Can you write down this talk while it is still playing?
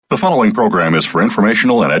following program is for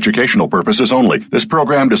informational and educational purposes only. This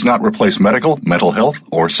program does not replace medical, mental health,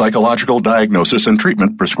 or psychological diagnosis and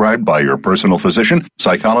treatment prescribed by your personal physician,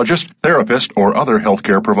 psychologist, therapist, or other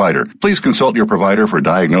healthcare provider. Please consult your provider for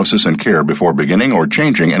diagnosis and care before beginning or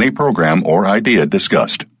changing any program or idea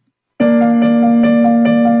discussed.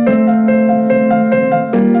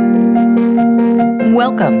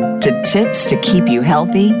 Welcome to Tips to Keep You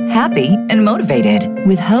Healthy, Happy, and Motivated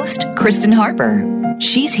with host Kristen Harper.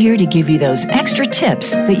 She's here to give you those extra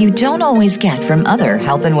tips that you don't always get from other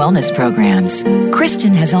health and wellness programs.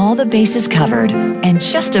 Kristen has all the bases covered and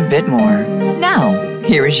just a bit more. Now,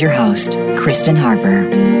 here is your host, Kristen Harper.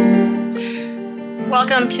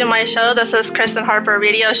 Welcome to my show. This is Kristen Harper,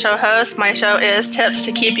 radio show host. My show is Tips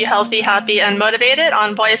to Keep You Healthy, Happy, and Motivated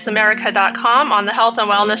on voiceamerica.com, on the Health and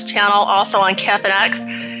Wellness channel, also on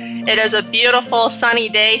KFNX. It is a beautiful sunny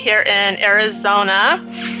day here in Arizona,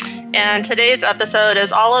 and today's episode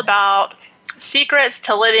is all about secrets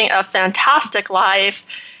to living a fantastic life.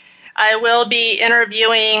 I will be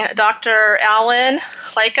interviewing Dr. Alan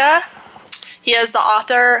Lycka. He is the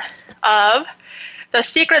author of The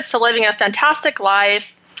Secrets to Living a Fantastic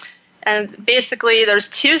Life, and basically there's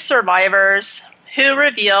two survivors who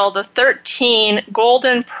reveal the 13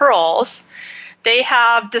 golden pearls they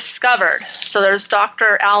have discovered. So there's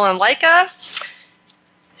Dr. Alan Lycka,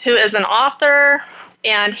 who is an author,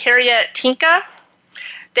 and Harriet Tinka.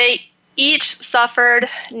 They each suffered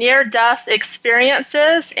near-death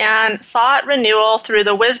experiences and sought renewal through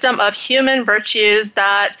the wisdom of human virtues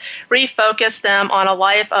that refocused them on a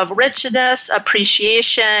life of richness,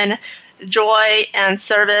 appreciation, joy, and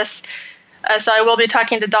service. So I will be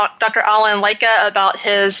talking to Dr. Alan Lycka about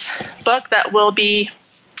his book that will be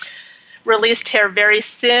released here very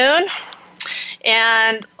soon.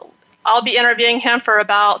 And I'll be interviewing him for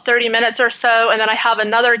about 30 minutes or so, and then I have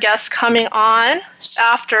another guest coming on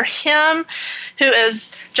after him, who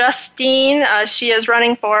is Justine. She is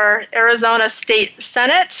running for Arizona State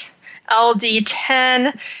Senate,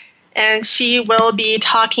 LD10, and she will be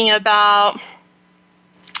talking about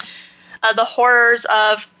the horrors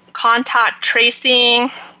of contact tracing.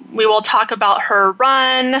 We will talk about her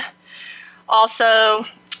run. Also,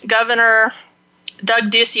 Governor Doug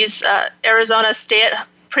Ducey's Arizona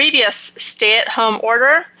previous stay-at-home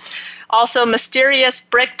order. Also, mysterious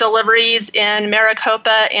brick deliveries in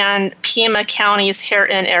Maricopa and Pima Counties here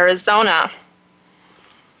in Arizona.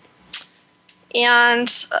 And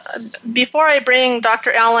before I bring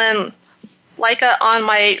Dr. Alan Lycka on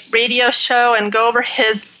my radio show and go over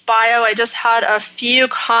his bio, I just had a few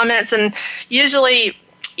comments. And usually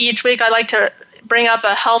each week I like to bring up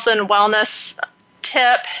a health and wellness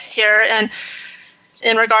tip here, and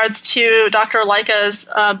in regards to Dr. Lycka's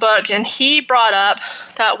book, and he brought up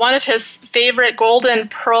that one of his favorite golden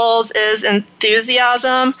pearls is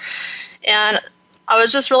enthusiasm, and I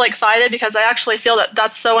was just really excited because I actually feel that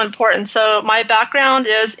that's so important. So my background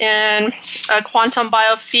is in quantum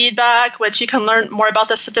biofeedback, which you can learn more about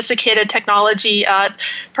the sophisticated technology at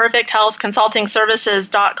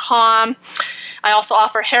perfecthealthconsultingservices.com. I also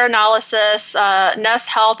offer hair analysis, Nest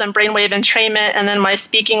Health, and brainwave entrainment, and then my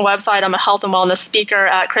speaking website, I'm a health and wellness speaker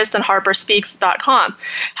at KristenHarperSpeaks.com.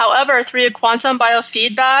 However, through quantum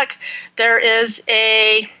biofeedback, there is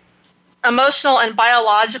a emotional and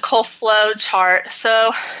biological flow chart.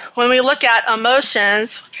 So when we look at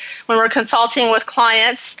emotions, when we're consulting with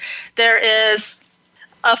clients, there is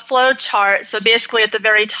a flow chart. So basically at the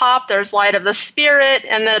very top, there's light of the spirit,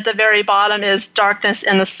 and then at the very bottom is darkness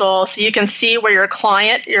in the soul. So you can see where your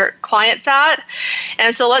client's at.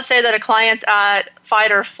 And so let's say that a client's at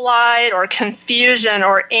fight or flight or confusion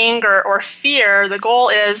or anger or fear. The goal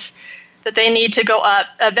is that they need to go up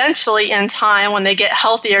eventually in time when they get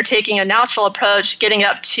healthier, taking a natural approach, getting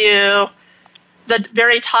up to the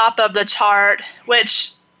very top of the chart,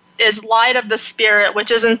 which is light of the spirit,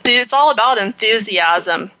 which is it's all about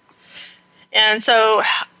enthusiasm. And so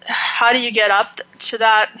how do you get up to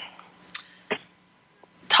that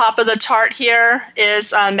top of the chart here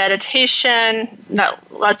is meditation, that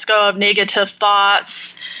lets go of negative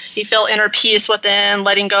thoughts. You feel inner peace within,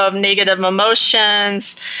 letting go of negative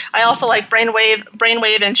emotions. I also like brainwave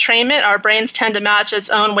entrainment. Our brains tend to match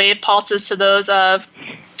its own wave pulses to those of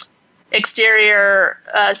exterior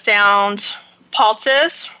sound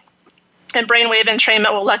pulses. And brainwave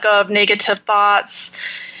entrainment will let go of negative thoughts.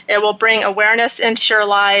 It will bring awareness into your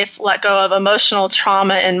life, let go of emotional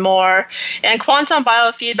trauma, and more. And quantum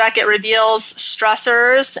biofeedback, it reveals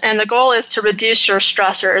stressors, and the goal is to reduce your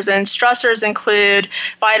stressors. And stressors include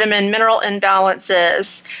vitamin mineral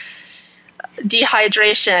imbalances,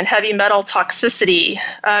 dehydration, heavy metal toxicity,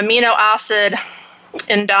 amino acid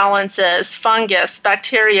imbalances, fungus,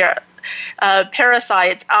 bacteria,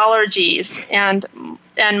 parasites, allergies, and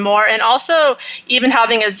more. And also, even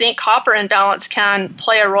having a zinc-copper imbalance can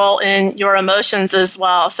play a role in your emotions as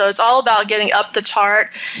well. So it's all about getting up the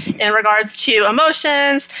chart in regards to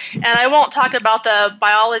emotions. And I won't talk about the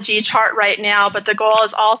biology chart right now, but the goal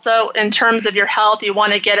is also, in terms of your health, you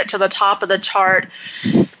want to get it to the top of the chart.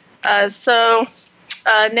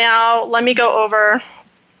 Now let me go over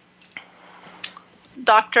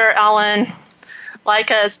Dr. Alan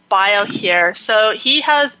Lycka's bio here. So he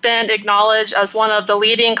has been acknowledged as one of the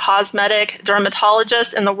leading cosmetic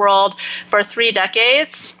dermatologists in the world for 3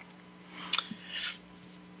 decades.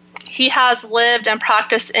 He has lived and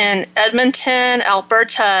practiced in Edmonton,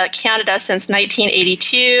 Alberta, Canada since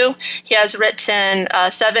 1982. He has written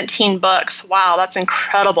 17 books. Wow, that's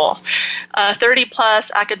incredible. 30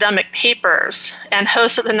 plus academic papers, and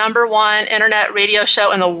hosted the #1 internet radio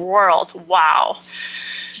show in the world. Wow.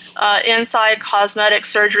 Inside Cosmetic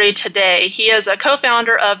Surgery Today. He is a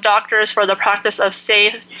co-founder of Doctors for the Practice of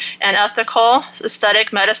Safe and Ethical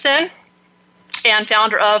Aesthetic Medicine, and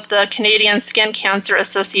founder of the Canadian Skin Cancer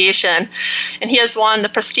Association. And he has won the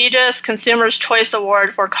prestigious Consumer's Choice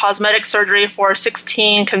Award for cosmetic surgery for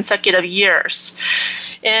 16 consecutive years.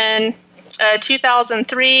 In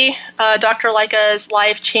 2003, Dr. Lycka's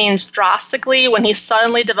life changed drastically when he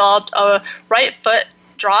suddenly developed a right foot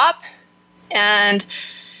drop, and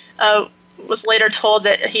was later told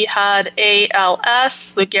that he had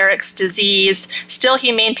ALS, Lou Gehrig's disease. Still,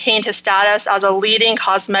 he maintained his status as a leading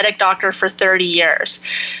cosmetic doctor for 30 years.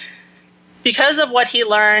 Because of what he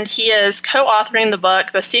learned, he is co-authoring the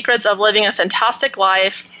book, The Secrets of Living a Fantastic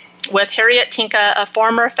Life, with Harriet Tinka, a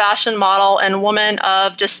former fashion model and woman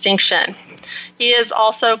of distinction. He is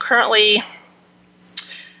also currently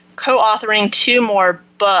co-authoring 2 more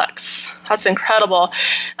books. That's incredible.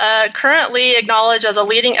 Currently acknowledged as a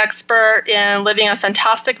leading expert in living a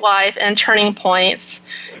fantastic life and turning points.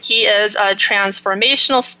 He is a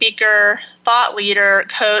transformational speaker, thought leader,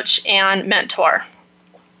 coach, and mentor.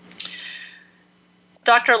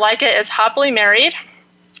 Dr. Lycka is happily married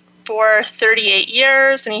for 38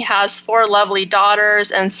 years, and he has 4 lovely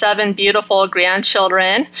daughters and 7 beautiful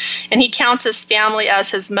grandchildren. And he counts his family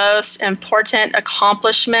as his most important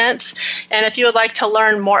accomplishment. And if you would like to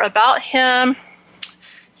learn more about him,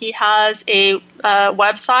 he has a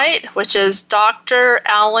website, which is Dr.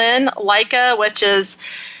 Alan Lycka, which is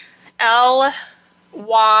LYCKA.com.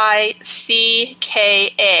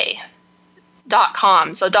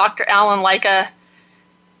 So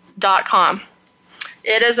dralanlycka.com.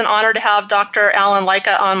 It is an honor to have Dr. Alan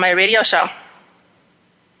Lycka on my radio show.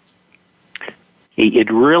 It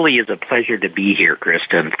really is a pleasure to be here,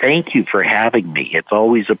 Kristen. Thank you for having me. It's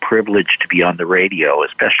always a privilege to be on the radio,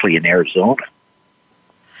 especially in Arizona.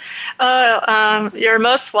 You're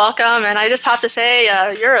most welcome, and I just have to say,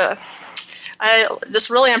 I'm just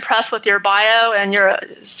really impressed with your bio, and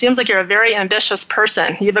it seems like you're a very ambitious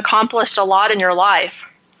person. You've accomplished a lot in your life.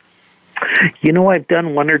 You know, I've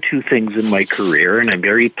done 1 or 2 things in my career, and I'm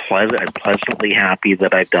very pleasantly happy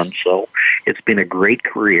that I've done so. It's been a great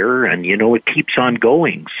career, and, you know, it keeps on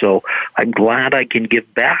going, so I'm glad I can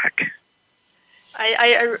give back.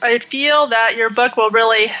 I feel that your book will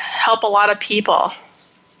really help a lot of people.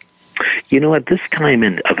 You know, at this time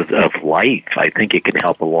of life, I think it can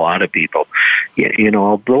help a lot of people. You know,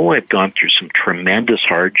 although I've gone through some tremendous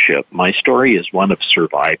hardship, my story is one of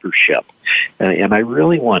survivorship. And I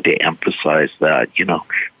really want to emphasize that, you know.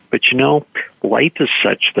 But, you know, life is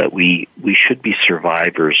such that we should be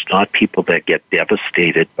survivors, not people that get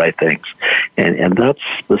devastated by things. And that's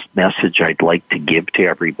the message I'd like to give to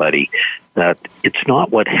everybody, that it's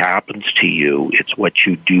not what happens to you, it's what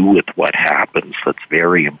you do with what happens that's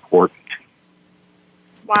very important.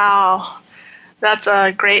 Wow. That's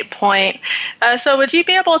a great point. So would you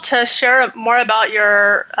be able to share more about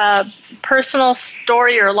your personal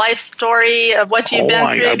story, your life story of what you've been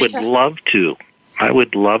through? I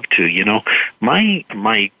would love to. You know, my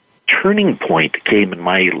turning point came in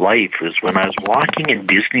my life was when I was walking in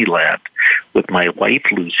Disneyland with my wife,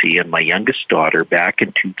 Lucy, and my youngest daughter back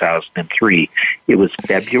in 2003. It was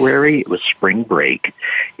February. It was spring break.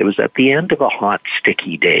 It was at the end of a hot,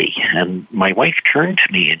 sticky day. And my wife turned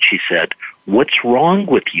to me and she said, "What's wrong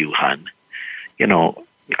with you, hon?" You know,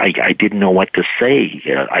 I didn't know what to say.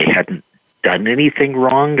 I hadn't done anything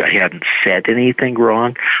wrong. I hadn't said anything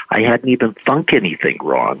wrong. I hadn't even thunk anything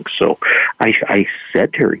wrong. So I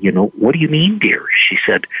said to her, "You know, what do you mean, dear?" She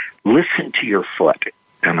said, "Listen to your foot."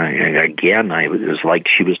 And it was like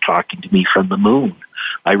she was talking to me from the moon.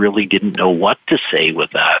 I really didn't know what to say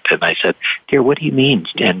with that. And I said, "Dear, what do you mean?"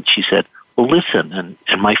 And she said, "Well, listen."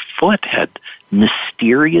 And my foot had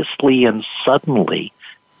mysteriously and suddenly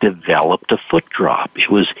developed a foot drop. It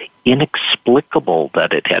was inexplicable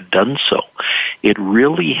that it had done so. It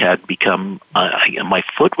really had become, my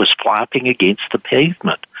foot was flapping against the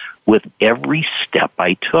pavement with every step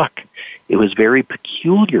I took. It was very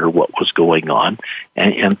peculiar what was going on,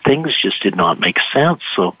 and things just did not make sense.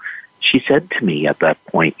 So she said to me at that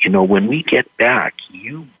point, when we get back,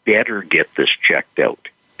 you better get this checked out.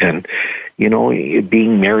 And,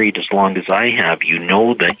 being married as long as I have, you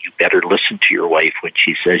know that you better listen to your wife when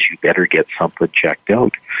she says you better get something checked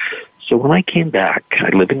out. So when I came back, I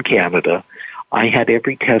live in Canada, I had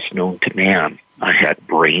every test known to man. I had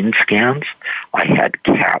brain scans, I had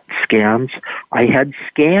CAT scans, I had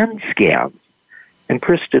scans. And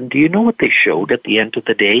Kristen, do you know what they showed at the end of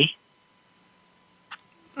the day?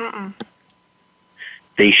 Mm-mm.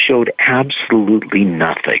 They showed absolutely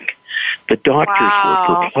nothing. The doctors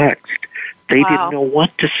were perplexed. They didn't know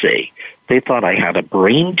what to say. They thought I had a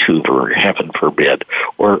brain tumor, heaven forbid,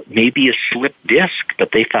 or maybe a slipped disc,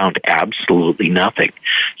 but they found absolutely nothing.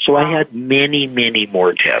 So I had many, many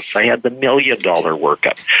more tests. I had the $1 million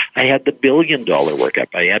workup. I had the $1 billion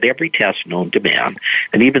workup. I had every test known to man,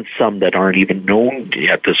 and even some that aren't even known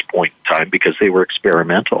at this point in time because they were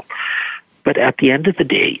experimental. But at the end of the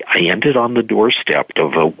day, I ended on the doorstep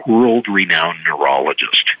of a world-renowned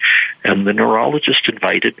neurologist. And the neurologist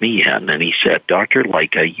invited me in, and he said, Dr.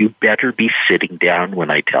 Lycka, you better be sitting down when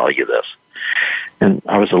I tell you this. And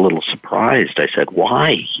I was a little surprised. I said,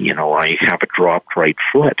 why? I have a dropped right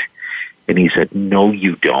foot. And he said, no,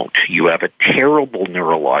 you don't. You have a terrible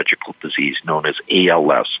neurological disease known as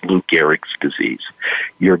ALS, Lou Gehrig's disease.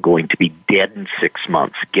 You're going to be dead in 6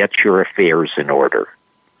 months. Get your affairs in order.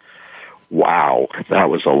 Wow, that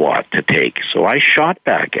was a lot to take. So I shot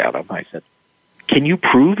back at him. I said, can you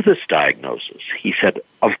prove this diagnosis? He said,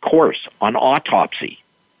 of course, on autopsy.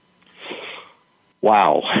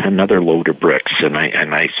 Wow, another load of bricks. So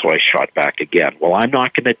I shot back again. Well, I'm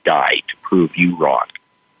not going to die to prove you wrong.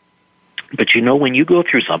 But when you go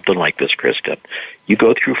through something like this, Kristen, you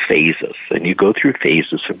go through phases, and you go through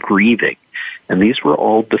phases of grieving. And these were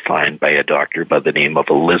all defined by a doctor by the name of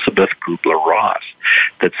Elizabeth Kubler-Ross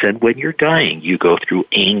that said when you're dying, you go through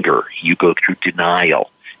anger, you go through denial,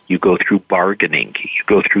 you go through bargaining, you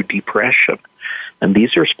go through depression. And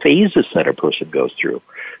these are phases that a person goes through.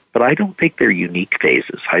 But I don't think they're unique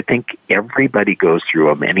phases. I think everybody goes through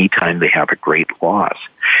them anytime they have a great loss.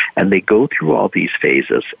 And they go through all these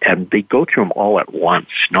phases, and they go through them all at once,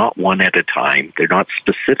 not one at a time. They're not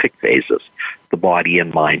specific phases. The body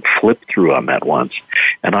and mind flip through them at once.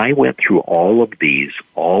 And I went through all of these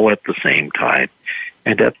all at the same time.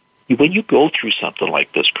 And when you go through something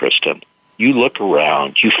like this, Kristen, you look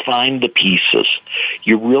around, you find the pieces.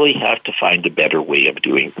 You really have to find a better way of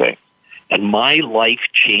doing things. And my life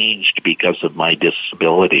changed because of my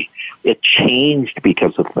disability. It changed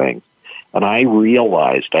because of things. And I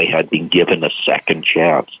realized I had been given a second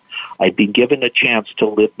chance. I'd been given a chance to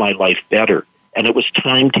live my life better. And it was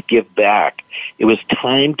time to give back. It was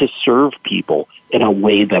time to serve people in a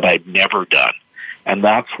way that I'd never done. And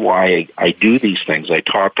that's why I do these things. I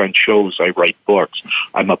talk on shows. I write books.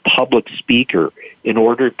 I'm a public speaker in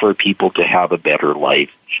order for people to have a better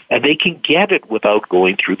life. And they can get it without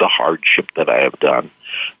going through the hardship that I have done.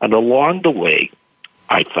 And along the way,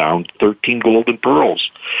 I found 13 golden pearls.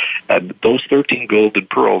 And those 13 golden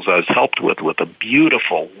pearls I was helped with a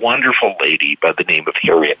beautiful, wonderful lady by the name of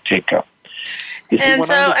Harriet Tinka. And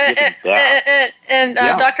so,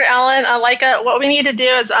 Dr. Allen, Lycka, what we need to do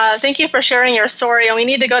is thank you for sharing your story, and we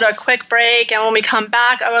need to go to a quick break. And when we come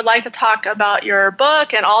back, I would like to talk about your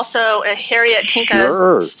book and also Harriet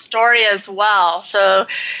Tinka's story as well. So,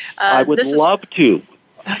 I would love to.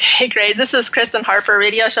 Okay, great. This is Kristen Harper,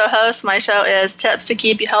 radio show host. My show is Tips to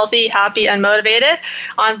Keep You Healthy, Happy, and Motivated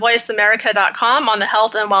on VoiceAmerica.com, on the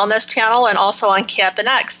Health and Wellness channel, and also on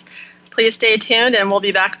KPNX. Please stay tuned, and we'll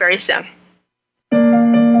be back very soon.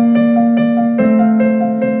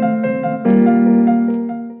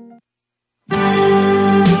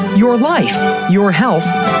 Your life, your health,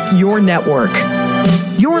 your network.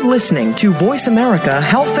 You're listening to Voice America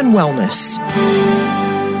Health and Wellness.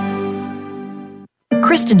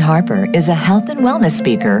 Kristen Harper is a health and wellness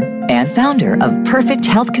speaker and founder of Perfect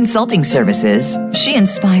Health Consulting Services. She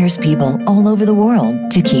inspires people all over the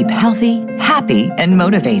world to keep healthy, happy, and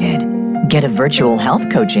motivated. Get a virtual health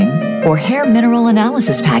coaching or hair mineral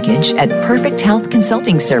analysis package at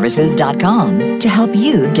perfecthealthconsultingservices.com to help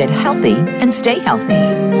you get healthy and stay healthy.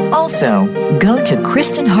 Also, go to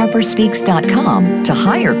KristenHarperSpeaks.com to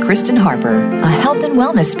hire Kristen Harper, a health and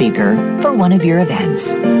wellness speaker, for one of your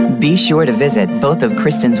events. Be sure to visit both of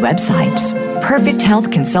Kristen's websites,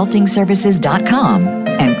 perfecthealthconsultingservices.com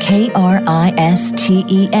and KRISTEN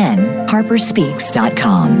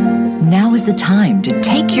harperspeaks.com. Now is the time to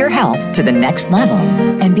take your health to the next level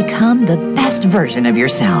and become the best version of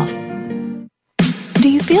yourself.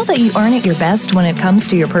 Do you feel that you aren't at your best when it comes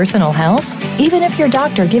to your personal health? Even if your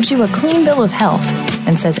doctor gives you a clean bill of health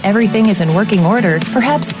and says everything is in working order,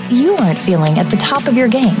 perhaps you aren't feeling at the top of your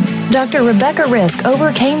game. Dr. Rebecca Risk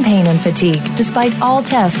overcame pain and fatigue despite all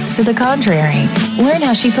tests to the contrary. Learn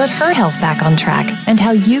how she put her health back on track and how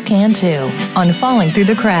you can too on Falling Through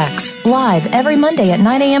the Cracks. Live every Monday at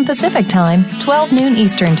 9 a.m. Pacific Time, 12 noon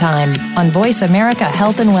Eastern Time on Voice America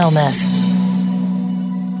Health and Wellness.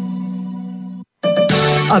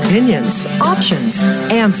 Opinions, options,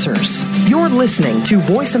 answers. You're listening to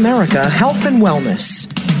Voice America Health and Wellness.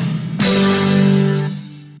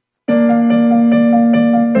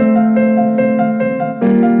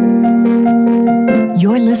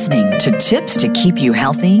 You're listening to Tips to Keep You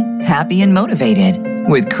Healthy, Happy, and Motivated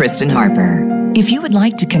with Kristen Harper. If you would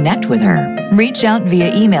like to connect with her, reach out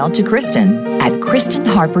via email to Kristen at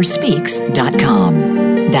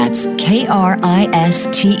KristenHarperSpeaks.com. That's KRISTEN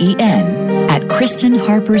at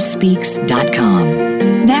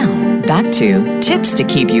KristenHarperSpeaks.com. Now, back to Tips to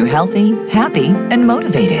Keep You Healthy, Happy, and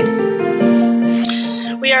Motivated.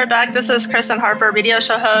 We are back. This is Kristen Harper, radio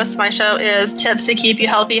show host. My show is Tips to Keep You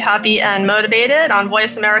Healthy, Happy, and Motivated on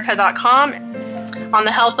VoiceAmerica.com, on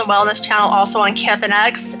the Health and Wellness channel, also on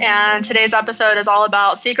KPNX. And today's episode is all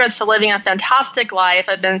about secrets to living a fantastic life.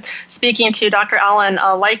 I've been speaking to Dr. Ellen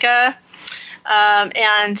Lycka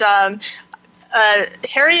and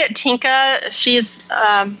Harriet Tinka. She's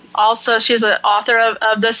an author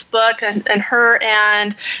of this book, and her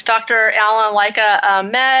and Dr. Ellen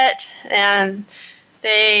Lycka met, and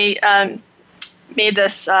they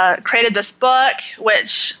created this book,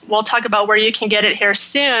 which we'll talk about where you can get it here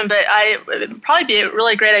soon. But it would probably be a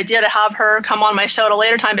really great idea to have her come on my show at a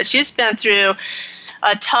later time. But she's been through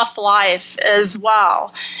a tough life as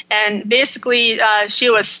well. And basically, she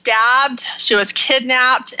was stabbed, she was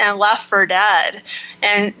kidnapped, and left for dead.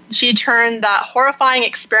 And she turned that horrifying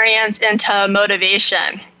experience into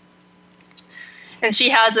motivation. And she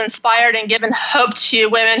has inspired and given hope to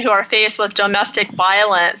women who are faced with domestic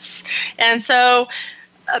violence. And so,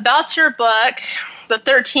 about your book, the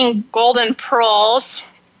 13 Golden Pearls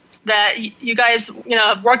that you guys,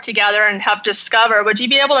 have worked together and have discovered, would you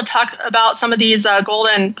be able to talk about some of these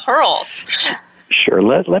golden pearls? Sure.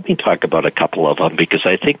 Let me talk about a couple of them, because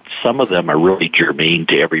I think some of them are really germane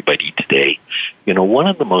to everybody today. One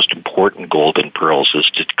of the most important golden pearls is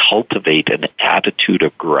to cultivate an attitude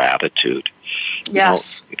of gratitude.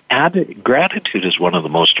 Yes. Gratitude is one of the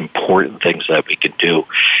most important things that we can do.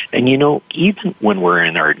 And, even when we're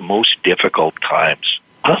in our most difficult times,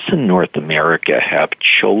 us in North America have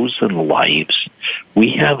chosen lives.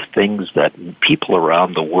 We have things that people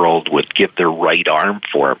around the world would give their right arm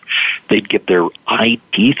for. They'd give their eye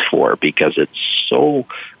teeth for, because it's so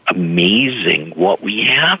amazing what we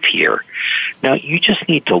have here. Now, you just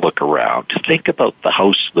need to look around. Think about the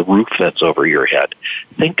house, the roof that's over your head.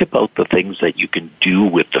 Think about the things that you can do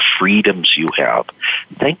with the freedoms you have.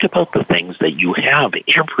 Think about the things that you have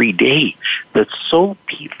every day that so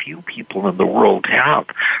few people in the world have.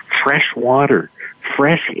 Fresh water,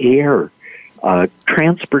 fresh air,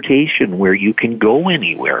 transportation where you can go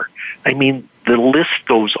anywhere. I mean, the list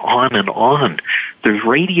goes on and on. There's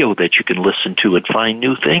radio that you can listen to and find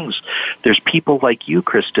new things. There's people like you,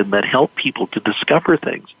 Kristen, that help people to discover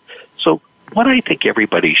things. So what I think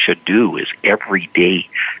everybody should do is every day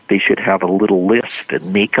they should have a little list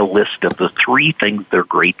and make a list of the 3 things they're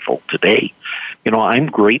grateful today. I'm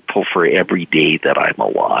grateful for every day that I'm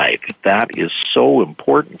alive. That is so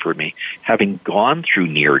important for me. Having gone through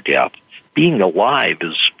near death, being alive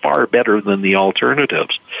is far better than the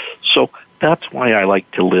alternatives. So that's why I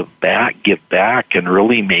like to give back, and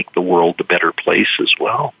really make the world a better place as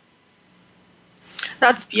well.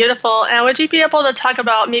 That's beautiful. And would you be able to talk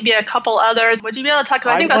about maybe a couple others? Would you be able to talk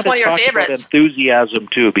about, I think that's one of your favorites. Enthusiasm,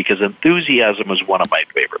 too, because enthusiasm is one of my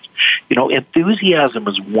favorites. Enthusiasm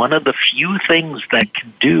is one of the few things that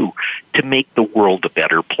can do to make the world a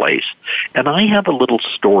better place. And I have a little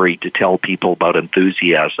story to tell people about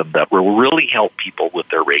enthusiasm that will really help people with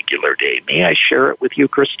their regular day. May I share it with you,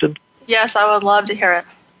 Kristen? Yes, I would love to hear it.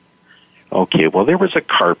 Okay, well, there was a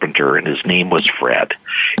carpenter, and his name was Fred.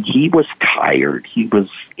 He was tired. He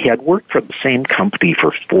had worked for the same company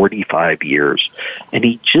for 45 years, and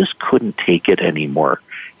he just couldn't take it anymore.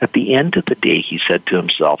 At the end of the day, he said to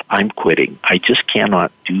himself, I'm quitting. I just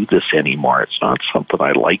cannot do this anymore. It's not something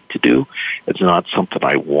I like to do. It's not something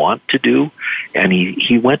I want to do. And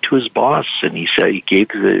he went to his boss, and he gave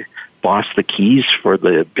the boss the keys for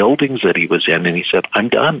the buildings that he was in, and he said, I'm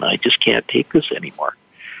done. I just can't take this anymore.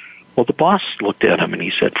 Well, the boss looked at him, and he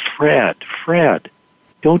said, Fred,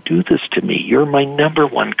 don't do this to me. You're my number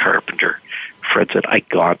one carpenter. Fred said, I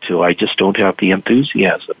got to. I just don't have the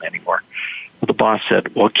enthusiasm anymore. Well, the boss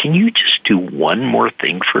said, well, can you just do one more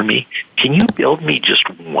thing for me? Can you build me just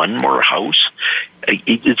one more house?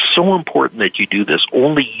 It's so important that you do this.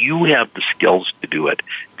 Only you have the skills to do it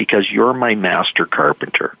because you're my master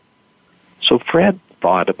carpenter. So Fred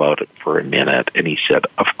thought about it for a minute, and he said,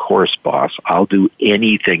 of course, boss, I'll do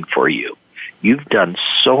anything for you. You've done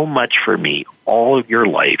so much for me all of your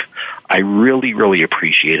life. I really, really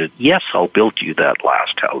appreciate it. Yes, I'll build you that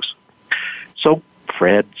last house. So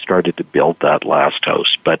Fred started to build that last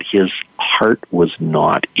house, but his heart was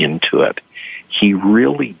not into it. He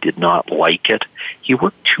really did not like it. He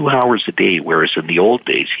worked 2 hours a day, whereas in the old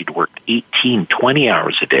days, he'd worked 18, 20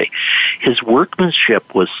 hours a day. His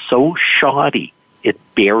workmanship was so shoddy, it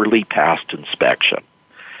barely passed inspection.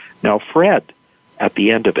 Now, Fred, at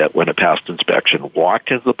the end of it, when it passed inspection,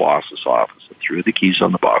 walked into the boss's office and threw the keys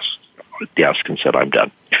on the boss's desk and said, I'm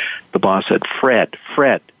done. The boss said, Fred,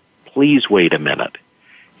 please wait a minute.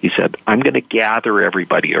 He said, I'm going to gather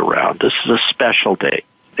everybody around. This is a special day.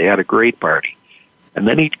 They had a great party. And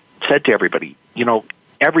then he said to everybody,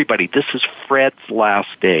 everybody, this is Fred's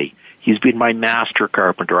last day. He's been my master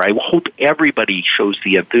carpenter. I hope everybody shows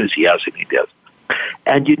the enthusiasm he does.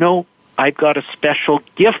 And I've got a special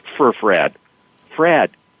gift for Fred.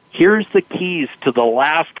 Fred, here's the keys to the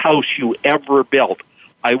last house you ever built.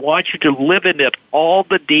 I want you to live in it all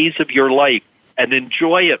the days of your life and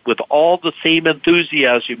enjoy it with all the same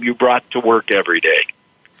enthusiasm you brought to work every day.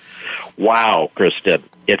 Wow, Kristen,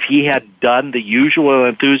 if he had done the usual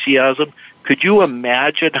enthusiasm, could you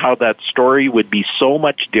imagine how that story would be so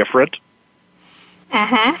much different?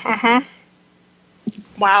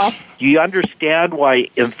 Wow. Do you understand why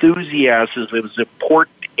enthusiasm is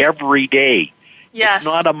important every day? Yes.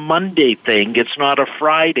 It's not a Monday thing. It's not a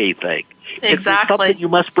Friday thing. Exactly. It's something you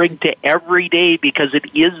must bring to every day because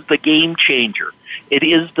it is the game changer. It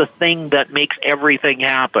is the thing that makes everything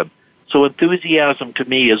happen. So enthusiasm to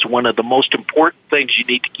me is one of the most important things you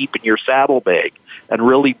need to keep in your saddlebag and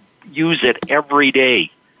really use it every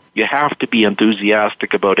day. You have to be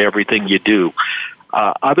enthusiastic about everything you do.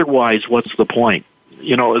 Otherwise, what's the point?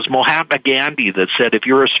 It was Mahatma Gandhi that said, if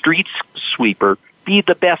you're a street sweeper, be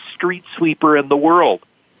the best street sweeper in the world.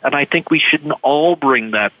 And I think we should all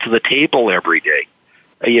bring that to the table every day.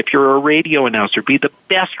 If you're a radio announcer, be the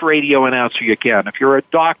best radio announcer you can. If you're a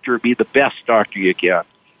doctor, be the best doctor you can.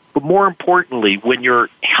 But more importantly, when you're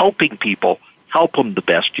helping people, help them the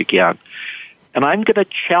best you can. And I'm going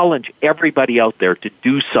to challenge everybody out there to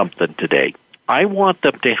do something today. I want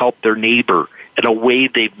them to help their neighbor in a way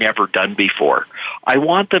they've never done before. I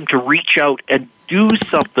want them to reach out and do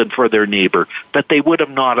something for their neighbor that they would have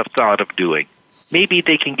not have thought of doing. Maybe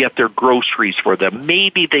they can get their groceries for them.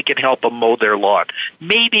 Maybe they can help them mow their lawn.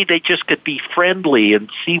 Maybe they just could be friendly and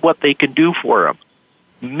see what they can do for them.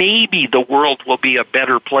 Maybe the world will be a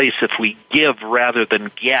better place if we give rather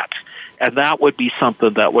than get. And that would be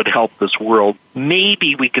something that would help this world.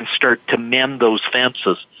 Maybe we can start to mend those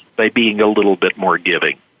fences by being a little bit more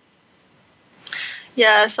giving.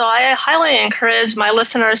 Yeah, so I highly encourage my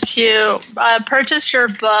listeners to purchase your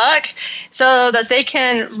book so that they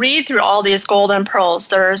can read through all these golden pearls.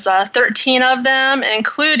 There's 13 of them,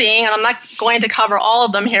 including, and I'm not going to cover all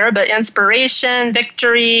of them here, but inspiration,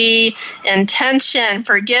 victory, intention,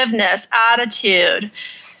 forgiveness, attitude,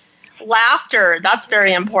 laughter, that's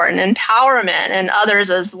very important, empowerment, and others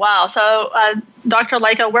as well. So, Dr.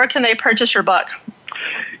 Lycka, where can they purchase your book?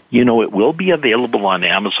 It will be available on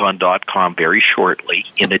Amazon.com very shortly.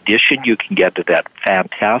 In addition, you can get it at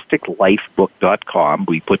fantasticlifebook.com.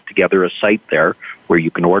 We put together a site there where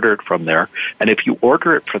you can order it from there. And if you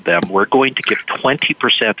order it from them, we're going to give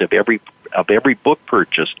 20% of every book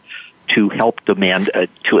purchased to help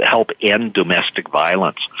end domestic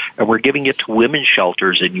violence. And we're giving it to women's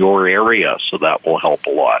shelters in your area, so that will help a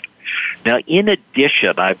lot. Now, in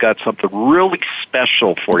addition, I've got something really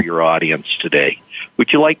special for your audience today.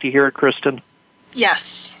 Would you like to hear it, Kristen?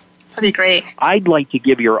 Yes, that'd be great. I'd like to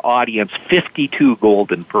give your audience 52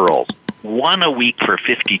 golden pearls, one a week for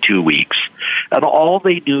 52 weeks. And all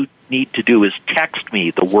they need to do is text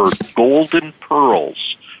me the word golden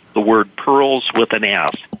pearls, the word pearls with an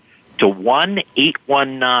S, to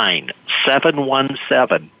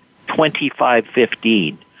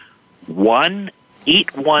 1-819-717-2515.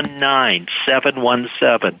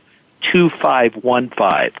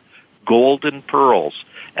 819-717-2515. Golden Pearls.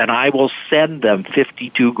 And I will send them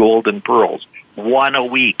 52 golden pearls, one a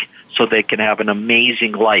week, so they can have an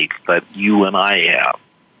amazing life that you and I have.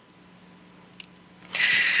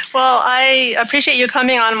 Well, I appreciate you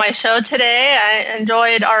coming on my show today. I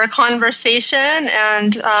enjoyed our conversation,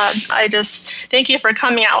 and I just thank you for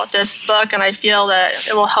coming out with this book, and I feel that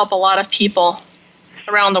it will help a lot of people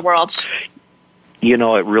around the world. You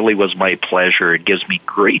know, it really was my pleasure. It gives me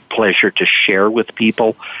great pleasure to share with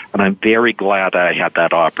people, and I'm very glad I had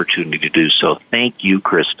that opportunity to do so. Thank you,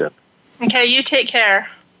 Kristen. Okay, you take care.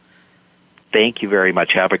 Thank you very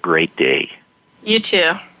much. Have a great day. You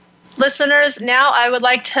too. Listeners, now I would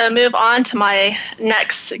like to move on to my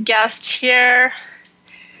next guest here.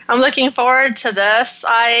 I'm looking forward to this.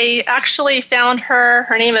 I actually found her.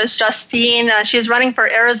 Her name is Justine. She's running for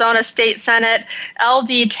Arizona State Senate,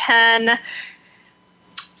 LD10.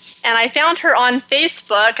 And I found her on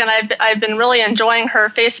Facebook, and I've been really enjoying her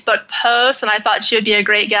Facebook posts, and I thought she would be a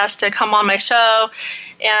great guest to come on my show.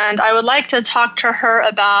 And I would like to talk to her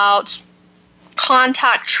about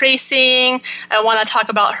contact tracing. I want to talk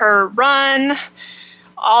about her run,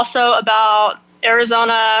 also about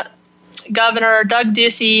Arizona Governor Doug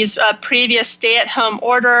Ducey's previous stay-at-home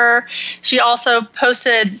order. She also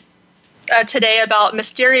posted today about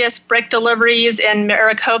mysterious brick deliveries in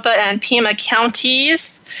Maricopa and Pima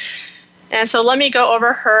Counties. And so let me go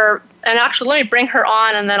over her, and actually let me bring her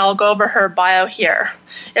on, and then I'll go over her bio here.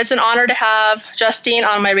 It's an honor to have Justine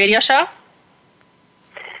on my radio show.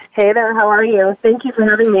 Hey there, how are you? Thank you for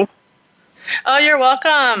having me. Oh, you're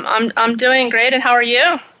welcome. I'm doing great, and how are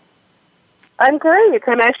you? I'm great.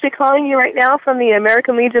 I'm actually calling you right now from the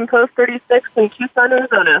American Legion Post 36 in Tucson,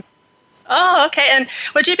 Arizona. Oh, okay. And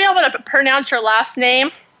would you be able to pronounce your last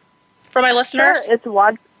name for my listeners? Sure, it's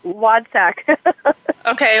Wadsack.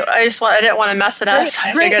 Okay, I didn't want to mess it up, so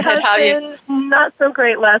I figured I'd have you. Not so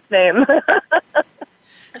great last name.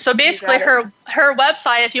 So basically, her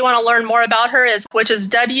website, if you want to learn more about her, which is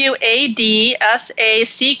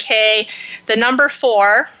WADSACK,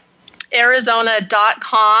 4,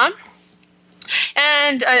 Arizona.com.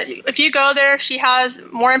 And if you go there, she has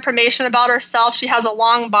more information about herself. She has a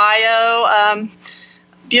long bio,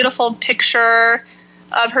 beautiful picture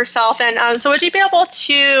of herself. And so would you be able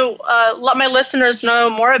to let my listeners know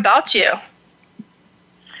more about you?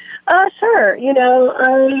 Sure. You know,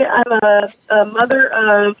 I'm a mother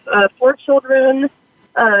of 4 children,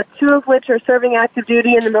 2 of which are serving active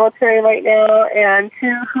duty in the military right now, and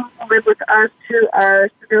 2 who live with us who are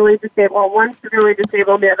severely disabled. Well, one's severely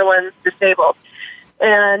disabled, the other one's disabled.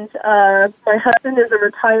 And my husband is a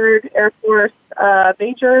retired Air Force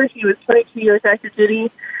major. He was 22 years active duty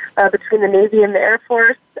between the Navy and the Air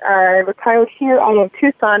Force. Retired here out of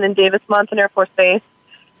Tucson and Davis-Monthan Air Force Base.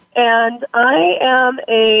 And I am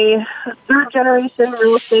a 3rd-generation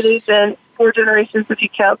real estate agent, 4 generations if you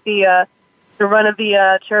count the run of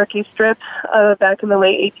the Cherokee Strip back in the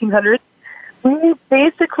late 1800s. We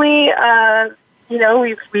basically,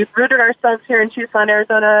 we've rooted ourselves here in Tucson,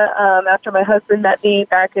 Arizona. After my husband met me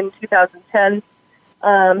back in 2010,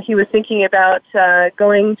 he was thinking about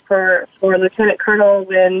going for lieutenant colonel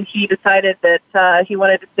when he decided that he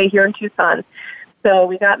wanted to stay here in Tucson. So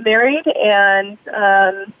we got married, and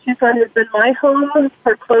Tucson has been my home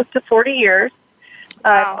for close to 40 years.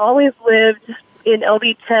 Wow. I've always lived in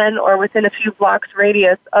LD10 or within a few blocks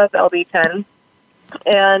radius of LD10.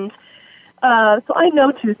 And so I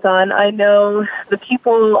know Tucson. I know the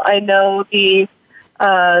people. I know the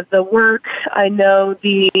work. I know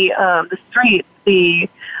the streets, the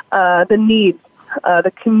needs,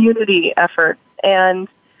 the community efforts, and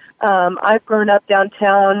I've grown up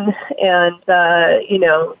downtown and,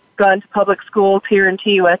 gone to public schools here in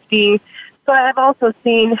TUSD. So I've also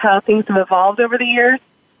seen how things have evolved over the years.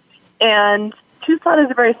 And Tucson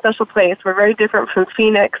is a very special place. We're very different from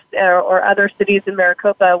Phoenix or other cities in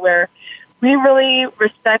Maricopa, where we really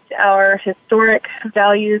respect our historic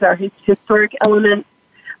values, our historic elements.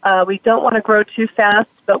 We don't want to grow too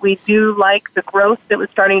fast, but we do like the growth that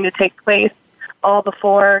was starting to take place all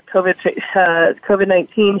before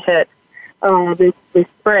COVID-19 hit this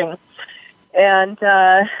spring. And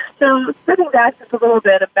so stepping back just a little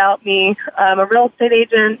bit about me, I'm a real estate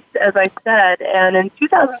agent, as I said, and in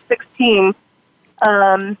 2016,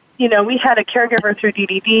 we had a caregiver through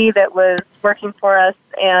DDD that was working for us,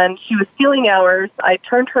 and she was stealing hours. I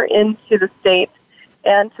turned her into the state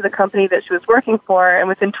and to the company that she was working for, and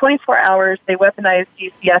within 24 hours, they weaponized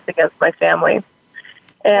DCS against my family.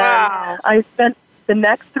 And wow. I spent the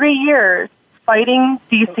next 3 years fighting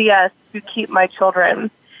DCS to keep my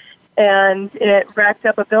children. and it racked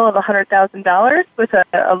up a bill of $100,000 with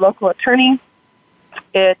a local attorney.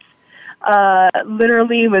 It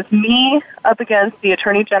literally was me up against the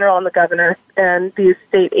Attorney General and the governor and these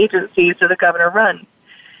state agencies that the governor runs.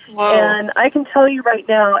 Whoa. And I can tell you right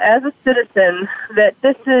now, as a citizen, that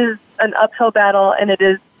this is an uphill battle, and it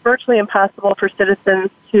is virtually impossible for citizens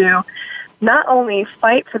to not only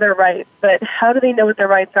fight for their rights, but how do they know what their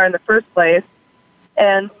rights are in the first place?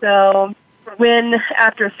 And so when,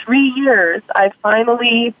 after 3 years, I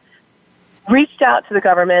finally reached out to the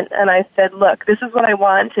government and I said, look, this is what I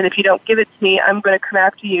want, and if you don't give it to me, I'm going to come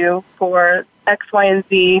after you for X, Y, and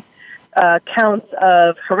Z counts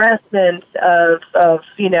of harassment, of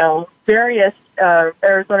various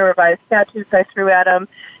Arizona revised statutes I threw at them,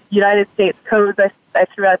 United States codes I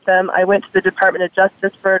threw at them. I went to the Department of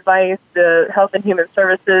Justice for advice, the Health and Human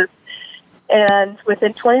Services, and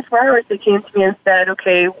within 24 hours they came to me and said,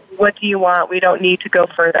 okay, what do you want? We don't need to go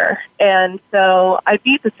further. And so I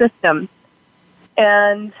beat the system.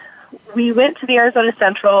 And we went to the Arizona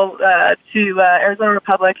Central, to Arizona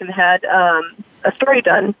Republic, and had a story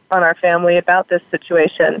done on our family about this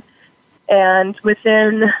situation. And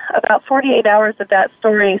within about 48 hours of that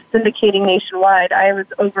story syndicating nationwide, I was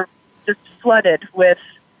just flooded with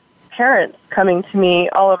parents coming to me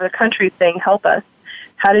all over the country saying, help us.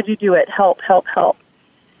 How did you do it? Help, help, help.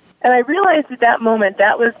 And I realized at that moment,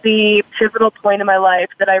 that was the pivotal point in my life,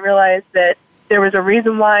 that I realized that there was a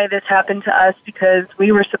reason why this happened to us, because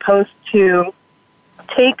we were supposed to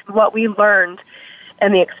take what we learned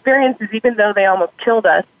and the experiences, even though they almost killed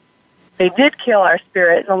us. They did kill our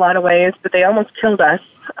spirit in a lot of ways, but they almost killed us.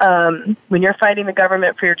 When you're fighting the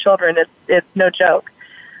government for your children, it's no joke.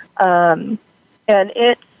 And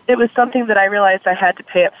it was something that I realized I had to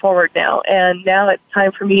pay it forward now. And now it's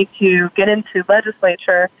time for me to get into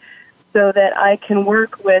legislature so that I can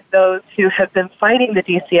work with those who have been fighting the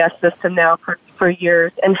DCS system now for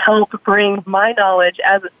years and help bring my knowledge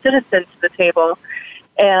as a citizen to the table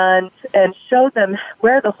and show them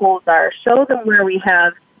where the holes are, show them where we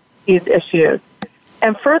have these issues.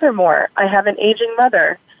 And furthermore, I have an aging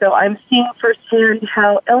mother, so I'm seeing firsthand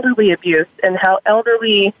how elderly abuse and how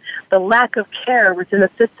elderly the lack of care within the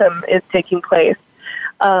system is taking place.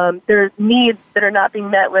 There's needs that are not being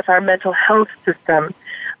met with our mental health system.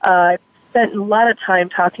 I've spent a lot of time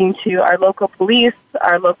talking to our local police,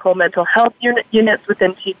 our local mental health units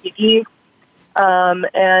within TPD,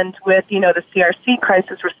 and with, the CRC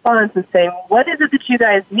crisis response, and saying, what is it that you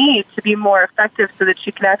guys need to be more effective so that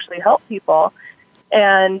you can actually help people?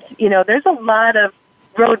 And, there's a lot of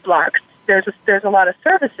roadblocks. There's a lot of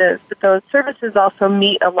services, but those services also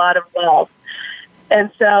meet a lot of walls. And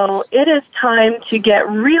so it is time to get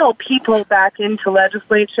real people back into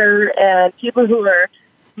legislature, and people who are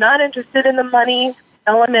not interested in the money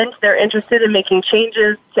element. They're interested in making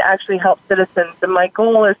changes to actually help citizens. And my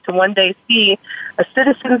goal is to one day see a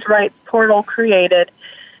citizens' rights portal created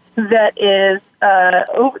that is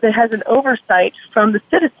that has an oversight from the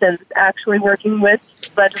citizens actually working with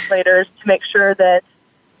legislators to make sure that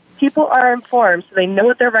people are informed so they know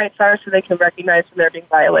what their rights are, so they can recognize when they're being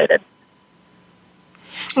violated.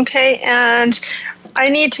 Okay, and I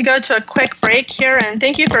need to go to a quick break here, and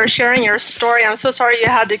thank you for sharing your story. I'm so sorry you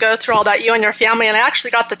had to go through all that, you and your family, and I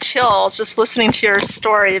actually got the chills just listening to your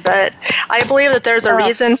story, but I believe that there's a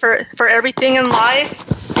reason for everything in life,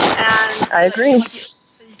 and I agree.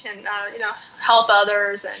 So you can help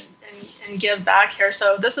others and give back here.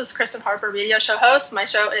 So this is Kristen Harper, radio show host. My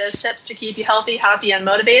show is Tips to Keep You Healthy, Happy, and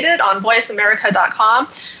Motivated on voiceamerica.com,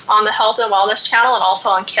 on the Health and Wellness channel, and also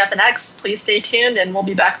on KFNX. Please stay tuned, and we'll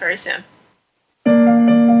be back very soon.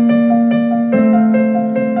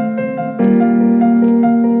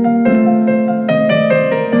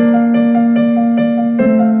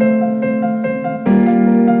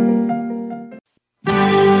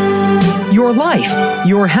 Your life,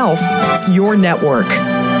 your health, your network.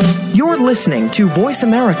 You're listening to Voice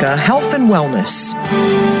America Health and Wellness.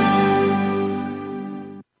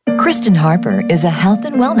 Kristen Harper is a health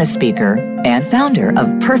and wellness speaker and founder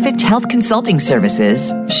of Perfect Health Consulting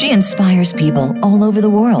Services. She inspires people all over the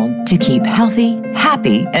world to keep healthy,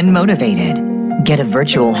 happy, and motivated. Get a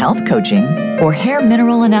virtual health coaching or hair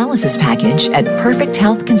mineral analysis package at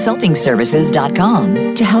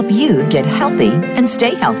perfecthealthconsultingservices.com to help you get healthy and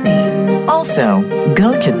stay healthy. Also,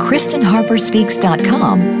 go to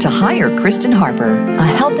KristenHarperSpeaks.com to hire Kristen Harper, a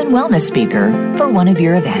health and wellness speaker, for one of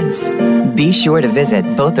your events. Be sure to visit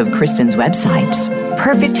both of Kristen's websites,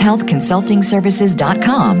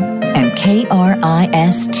 perfecthealthconsultingservices.com and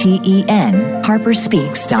KRISTEN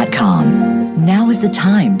HarperSpeaks.com. Now is the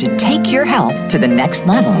time to take your health to the next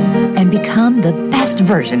level and become the best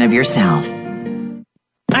version of yourself.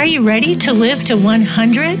 Are you ready to live to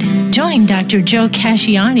 100? Join Dr. Joe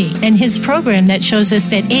Casciani and his program that shows us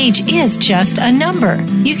that age is just a number.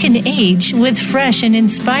 You can age with fresh and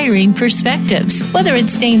inspiring perspectives, whether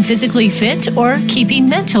it's staying physically fit or keeping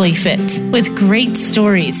mentally fit. With great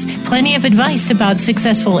stories, plenty of advice about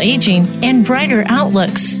successful aging, and brighter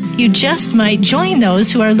outlooks. You just might join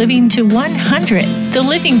those who are living to 100. The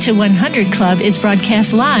Living to 100 Club is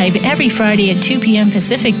broadcast live every Friday at 2 p.m.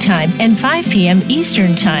 Pacific Time and 5 p.m.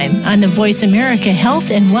 Eastern Time on the Voice America Health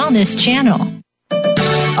and Wellness channel.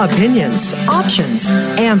 Opinions, options,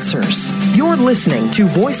 answers. You're listening to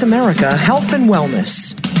Voice America Health and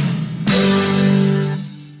Wellness.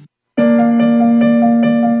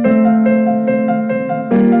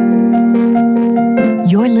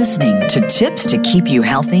 You're listening to Tips to Keep You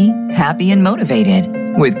Healthy, Happy, and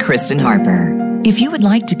Motivated with Kristen Harper. If you would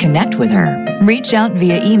like to connect with her, reach out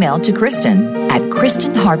via email to Kristen at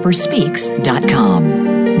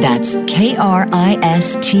KristenHarperSpeaks.com. That's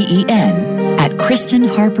KRISTEN at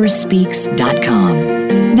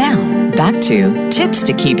KristenHarperSpeaks.com. Now, back to Tips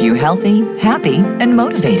to Keep You Healthy, Happy, and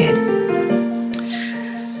Motivated.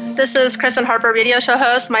 This is Kristen Harper, radio show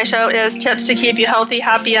host. My show is Tips to Keep You Healthy,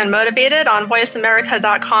 Happy, and Motivated on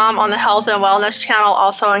VoiceAmerica.com, on the Health and Wellness channel,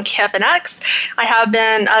 also on KFNX. I have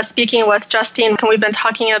been speaking with Justine, and we've been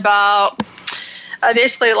talking about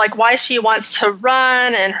basically like why she wants to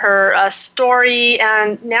run and her story.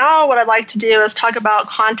 And now what I'd like to do is talk about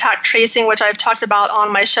contact tracing, which I've talked about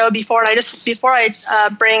on my show before. And before I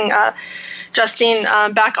bring Justine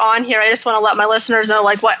back on here, I just want to let my listeners know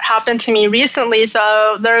like what happened to me recently.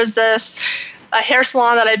 So there's this hair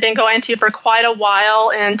salon that I've been going to for quite a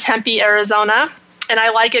while in Tempe, Arizona. And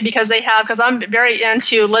I like it because I'm very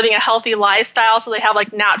into living a healthy lifestyle. So they have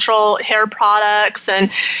like natural hair products.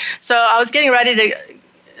 And so I was getting ready to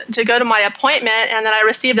go to my appointment, and then I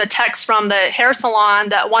received a text from the hair salon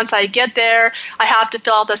that once I get there, I have to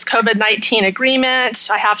fill out this COVID-19 agreement.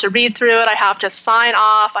 I have to read through it. I have to sign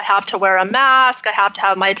off. I have to wear a mask. I have to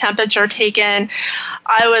have my temperature taken.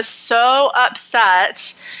 I was so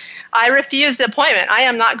upset. I refused the appointment. I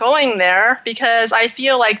am not going there because I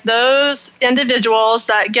feel like those individuals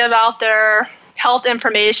that give out their health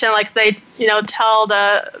information, like they, tell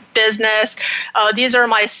the business, oh, these are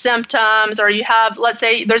my symptoms, or you have, let's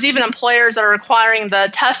say, there's even employers that are requiring the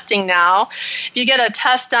testing now. If you get a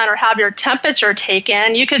test done or have your temperature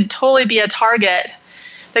taken, you could totally be a target.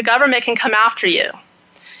 The government can come after you.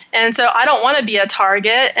 And so I don't want to be a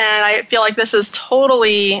target, and I feel like this is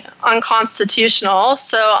totally unconstitutional.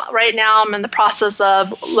 So right now I'm in the process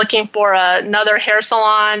of looking for another hair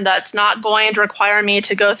salon that's not going to require me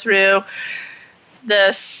to go through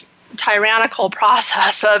this tyrannical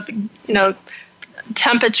process of,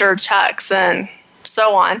 temperature checks and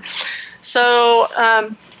so on. So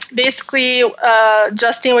basically,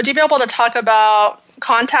 Justine, would you be able to talk about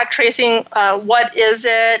contact tracing? What is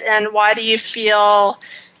it, and why do you feel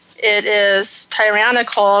it is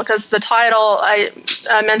tyrannical? Because the title I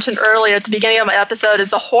mentioned earlier at the beginning of my episode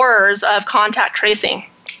is The Horrors of Contact Tracing.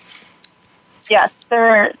 Yes,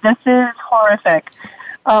 this is horrific.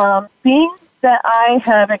 Being that I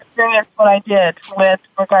have experienced what I did with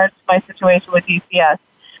regards to my situation with DCS,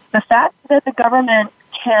 the fact that the government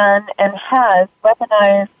can and has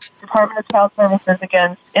weaponized Department of Child Services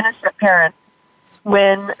against innocent parents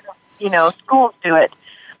when, schools do it.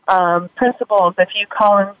 Principals, if you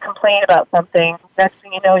call and complain about something, next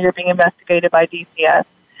thing you know, you're being investigated by DCS.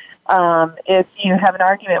 If you have an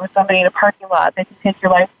argument with somebody in a parking lot, they can take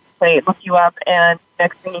your license plate, look you up, and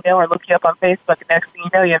next thing you know, or look you up on Facebook, and next thing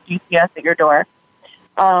you know, you have DCS at your door.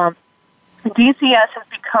 DCS has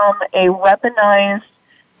become a weaponized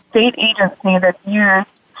state agency that's used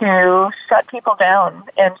to shut people down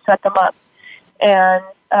and shut them up. And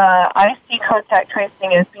I see contact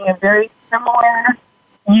tracing as being a very similar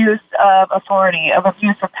use of authority, of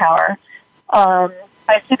abuse of power.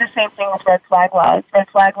 I see the same thing with red flag laws. Red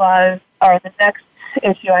flag laws are the next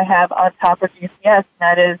issue I have on top of DCS, and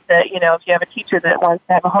that is that, if you have a teacher that wants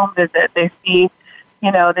to have a home visit, they see,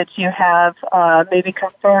 that you have maybe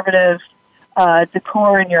conservative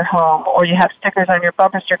decor in your home, or you have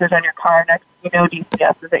bumper stickers on your car, next thing you know,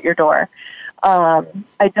 DCS is at your door.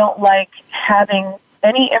 I don't like having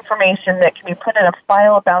any information that can be put in a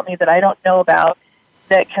file about me that I don't know about,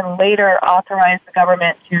 that can later authorize the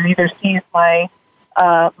government to either seize my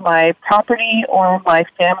property or my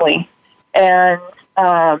family. And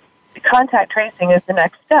contact tracing is the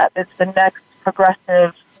next step. It's the next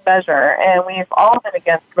progressive measure. And we've all been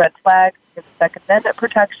against red flags, against Second Amendment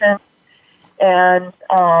protection, and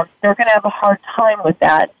they're going to have a hard time with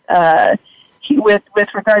that.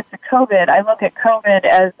 With regards to COVID, I look at COVID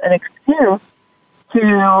as an excuse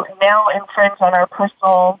to now infringe on our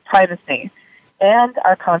personal privacy and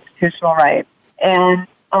our constitutional rights. And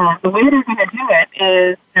the way they're going to do it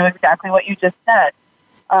is do exactly what you just said.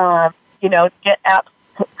 Get apps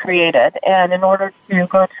created. And in order to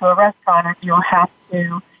go to a restaurant, you'll have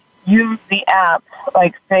to use the app,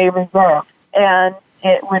 like, say, Reserve. And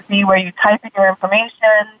it would be where you type in your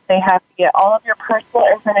information. They have to get all of your personal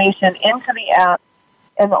information into the app.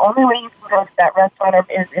 And the only way you can go to that restaurant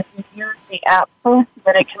is if you use the app first so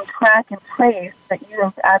that it can track and trace that you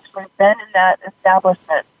have actually been in that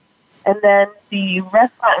establishment. And then the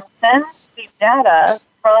restaurant sends the data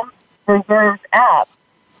from Reserve's app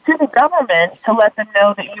to the government to let them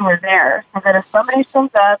know that you were there, so that if somebody shows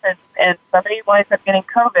up and somebody winds up getting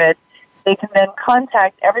COVID, they can then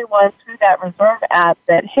contact everyone through that Reserve app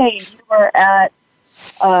that, hey, you were at,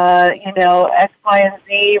 X, Y, and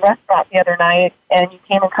Z restaurant the other night, and you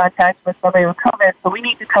came in contact with somebody with COVID, so we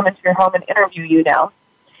need to come into your home and interview you now.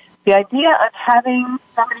 The idea of having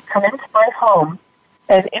somebody come into my home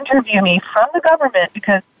and interview me from the government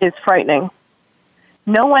is frightening.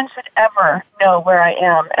 No one should ever know where I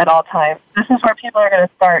am at all times. This is where people are going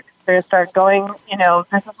to start. They're going to start going,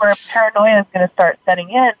 this is where paranoia is going to start setting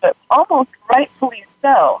in, but almost rightfully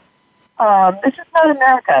so. This is not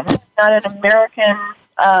America. This is not an American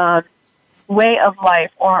way of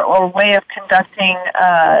life or way of conducting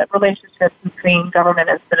relationships between government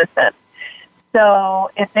and citizens. So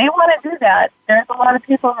if they want to do that, there's a lot of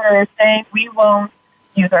people that are saying we won't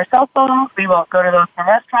use our cell phones, we won't go to those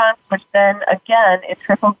restaurants, which then, again, it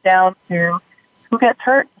trickles down to who gets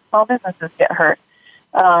hurt. Small businesses get hurt.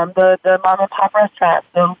 The mom-and-pop restaurants,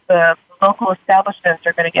 the local establishments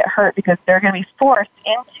are going to get hurt because they're going to be forced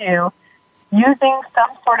into using some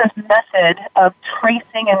sort of method of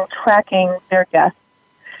tracing and tracking their guests.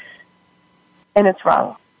 And it's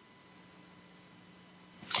wrong.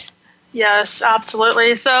 Yes,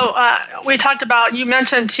 absolutely. So we talked about, you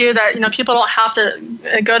mentioned too that, people don't have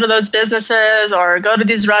to go to those businesses or go to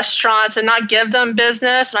these restaurants and not give them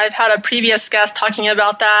business. And I've had a previous guest talking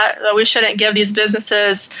about that we shouldn't give these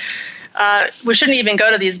businesses, we shouldn't even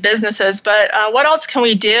go to these businesses. But what else can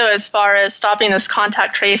we do as far as stopping this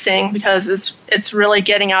contact tracing, because it's really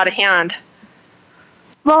getting out of hand?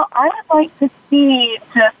 Well, I would like to see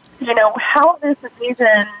just how this is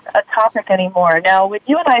even a topic anymore. Now, when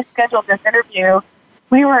you and I scheduled this interview,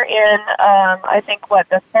 we were in,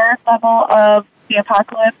 the third level of the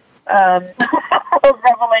apocalypse, of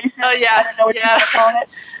Revelation. Oh, yeah. I don't know what you want to call it.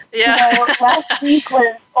 Yeah. Last week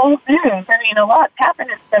was old news. I mean, a lot's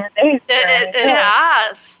happened in 7 days. It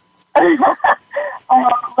has.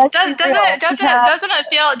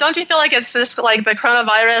 Don't you feel like it's just like the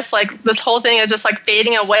coronavirus, like this whole thing is just like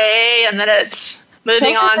fading away and then it's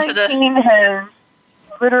moving on to the... COVID-19 has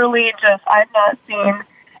literally I've not seen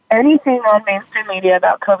anything on mainstream media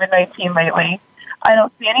about COVID-19 lately. I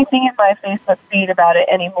don't see anything in my Facebook feed about it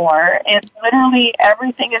anymore. It's literally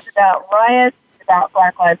everything is about riots, it's about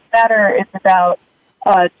Black Lives Matter, it's about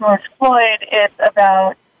George Floyd, it's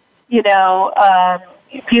about,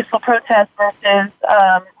 peaceful protest versus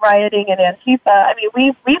rioting and Antifa. I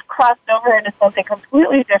mean, we've crossed over into something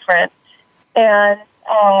completely different, and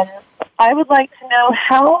I would like to know,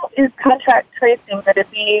 how is contact tracing going to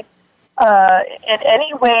be in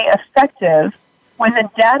any way effective when the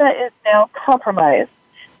data is now compromised?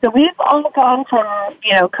 So we've all gone from,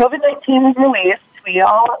 COVID-19 was released. We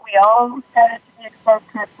all started to be exposed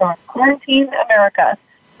to quarantine America.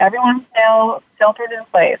 Everyone's now sheltered in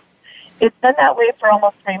place. It's been that way for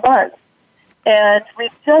almost 3 months. And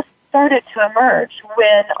we've just started to emerge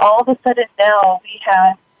when all of a sudden now we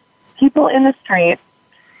have people in the streets,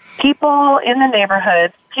 people in the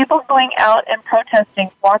neighborhoods, people going out and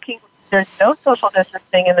protesting, walking. There's no social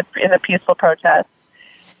distancing in the peaceful protests.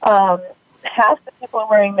 Half the people are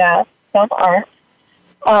wearing masks, some aren't.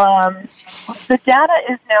 The data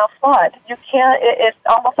is now flawed. You can't. It's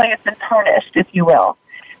almost like it's been tarnished, if you will,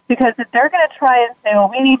 because if they're going to try and say, well,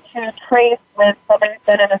 we need to trace when somebody's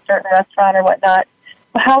been in a certain restaurant or whatnot,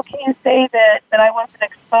 well, how can you say that I wasn't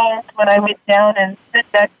exposed when I went down and sit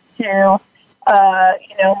next to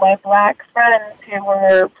my black friends who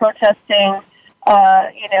were protesting,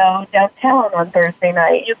 downtown on Thursday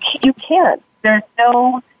night? You can't.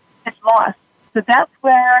 It's lost. So that's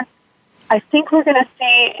where I think we're going to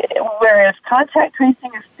see, whereas contact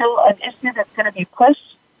tracing is still an issue that's going to be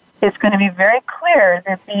pushed, it's going to be very clear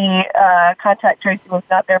that the contact tracing was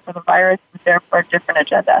not there for the virus, it was there for a different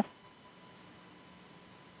agenda.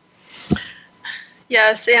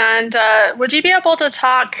 Yes, and would you be able to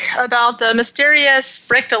talk about the mysterious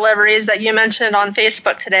brick deliveries that you mentioned on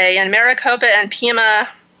Facebook today in Maricopa and Pima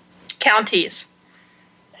Counties?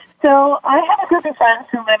 So I have a group of friends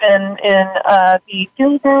who live in the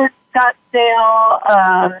Gilbert,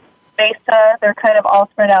 Scottsdale, Mesa. They're kind of all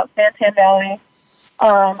spread out, Santan Valley.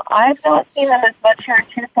 I've not seen them as much here in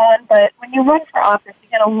Tucson, but when you run for office, you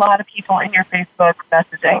get a lot of people in your Facebook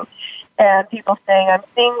messaging. And people saying, I'm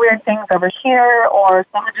seeing weird things over here, or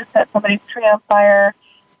someone just set somebody's tree on fire.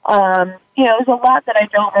 There's a lot that I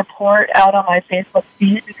don't report out on my Facebook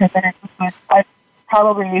feed because then I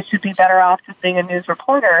probably should be better off just being a news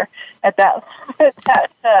reporter at that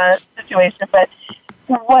situation. But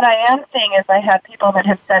what I am seeing is I have people that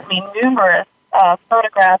have sent me numerous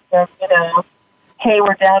photographs of, hey,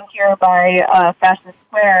 we're down here by Fashion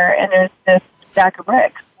Square, and there's this stack of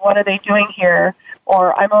bricks. What are they doing here?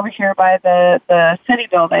 Or I'm over here by the city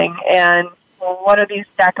building, and what are these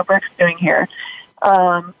stack of bricks doing here?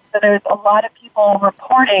 So there's a lot of people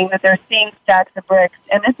reporting that they're seeing stacks of bricks,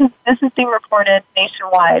 and this is being reported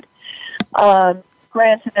nationwide.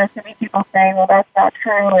 Granted, there's going to be people saying, well, that's not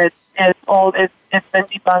true, it's old, it's been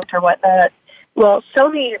debunked or whatnot. Well, show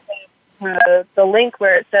me the link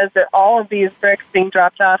where it says that all of these bricks being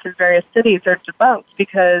dropped off in various cities are debunked,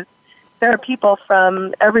 because there are people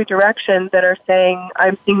from every direction that are saying,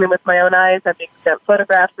 I'm seeing them with my own eyes. I'm being sent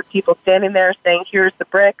photographs of people standing there saying, here's the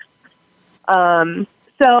bricks. So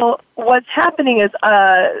what's happening is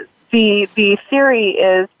the theory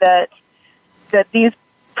is that these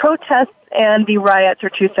protests and the riots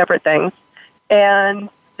are two separate things. And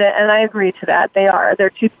I agree to that.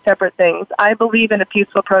 They're two separate things. I believe in a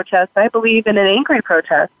peaceful protest. I believe in an angry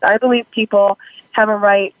protest. I believe people have a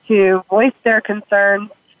right to voice their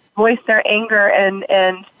concerns, voice their anger,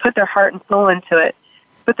 and put their heart and soul into it.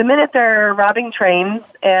 But the minute they're robbing trains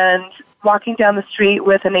and walking down the street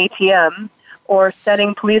with an ATM, or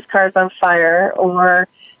setting police cars on fire, or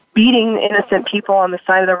beating innocent people on the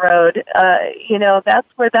side of the road,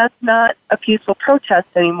 that's not a peaceful protest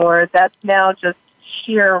anymore. That's now just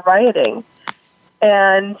sheer rioting.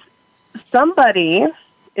 And somebody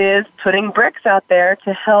is putting bricks out there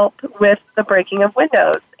to help with the breaking of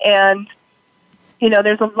windows. And,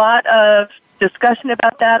 there's a lot of discussion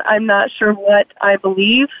about that. I'm not sure what I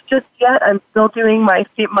believe just yet. I'm still doing my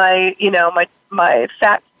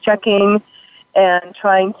fact checking and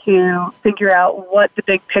trying to figure out what the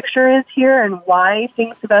big picture is here and why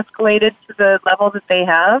things have escalated to the level that they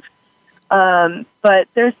have. But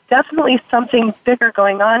there's definitely something bigger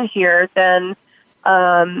going on here than,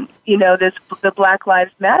 the Black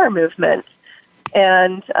Lives Matter movement.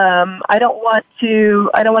 And I don't want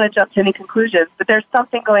to jump to any conclusions, but there's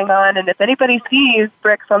something going on. And if anybody sees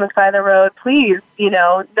bricks on the side of the road, please,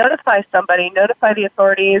 notify somebody, notify the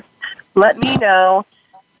authorities, let me know,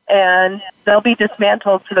 and they'll be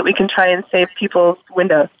dismantled so that we can try and save people's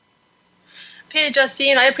windows. Okay,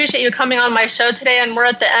 Justine, I appreciate you coming on my show today, and we're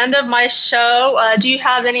at the end of my show. Do you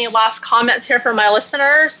have any last comments here for my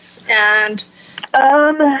listeners? And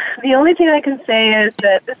the only thing I can say is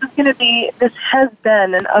that this has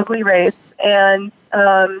been an ugly race, and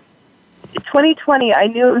 2020, I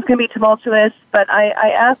knew it was going to be tumultuous, but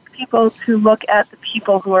I asked people to look at the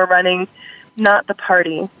people who are running, not the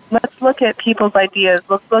party. Let's look at people's ideas.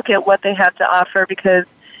 Let's look at what they have to offer, because,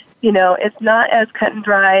 it's not as cut and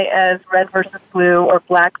dry as red versus blue or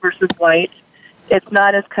black versus white. It's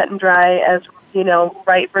not as cut and dry as,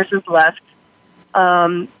 right versus left.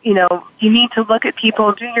 You need to look at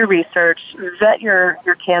people, do your research, vet your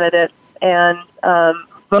candidates, and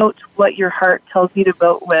vote what your heart tells you to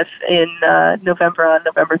vote with in November, on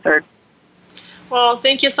November 3rd. Well,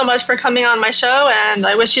 thank you so much for coming on my show, and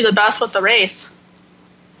I wish you the best with the race.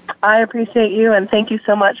 I appreciate you, and thank you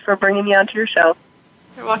so much for bringing me onto your show.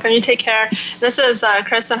 You're welcome. You take care. This is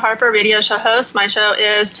Kristen Harper, radio show host. My show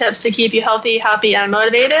is Tips to Keep You Healthy, Happy, and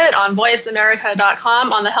Motivated on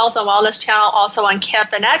voiceamerica.com, on the Health and Wellness channel, also on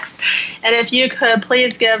KPNX. And if you could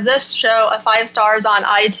please give this show a 5 stars on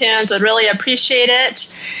iTunes, would really appreciate it.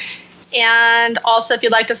 And also, if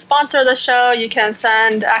you'd like to sponsor the show, you can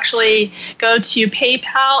go to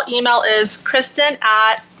PayPal. Email is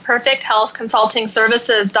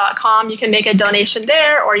Kristen@perfecthealthconsultingservices.com. You can make a donation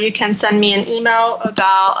there, or you can send me an email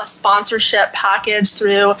about a sponsorship package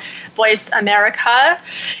through Voice America.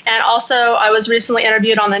 And also, I was recently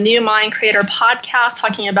interviewed on the New Mind Creator podcast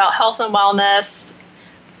talking about health and wellness,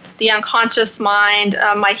 the unconscious mind,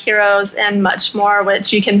 my heroes, and much more,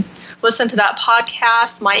 which you can listen to that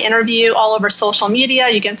podcast, my interview, all over social media.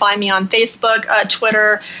 You can find me on Facebook,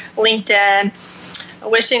 Twitter, LinkedIn.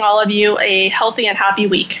 Wishing all of you a healthy and happy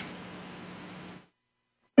week.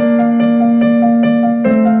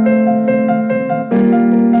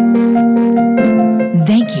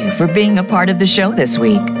 Thank you for being a part of the show this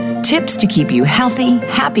week. Tips to keep you healthy,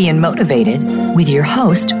 happy, and motivated with your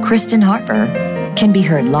host, Kristen Harper, can be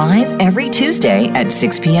heard live every Tuesday at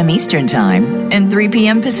 6 p.m. Eastern Time and 3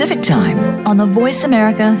 p.m. Pacific Time on the Voice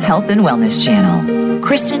America Health and Wellness Channel.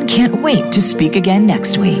 Kristen can't wait to speak again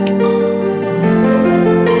next week.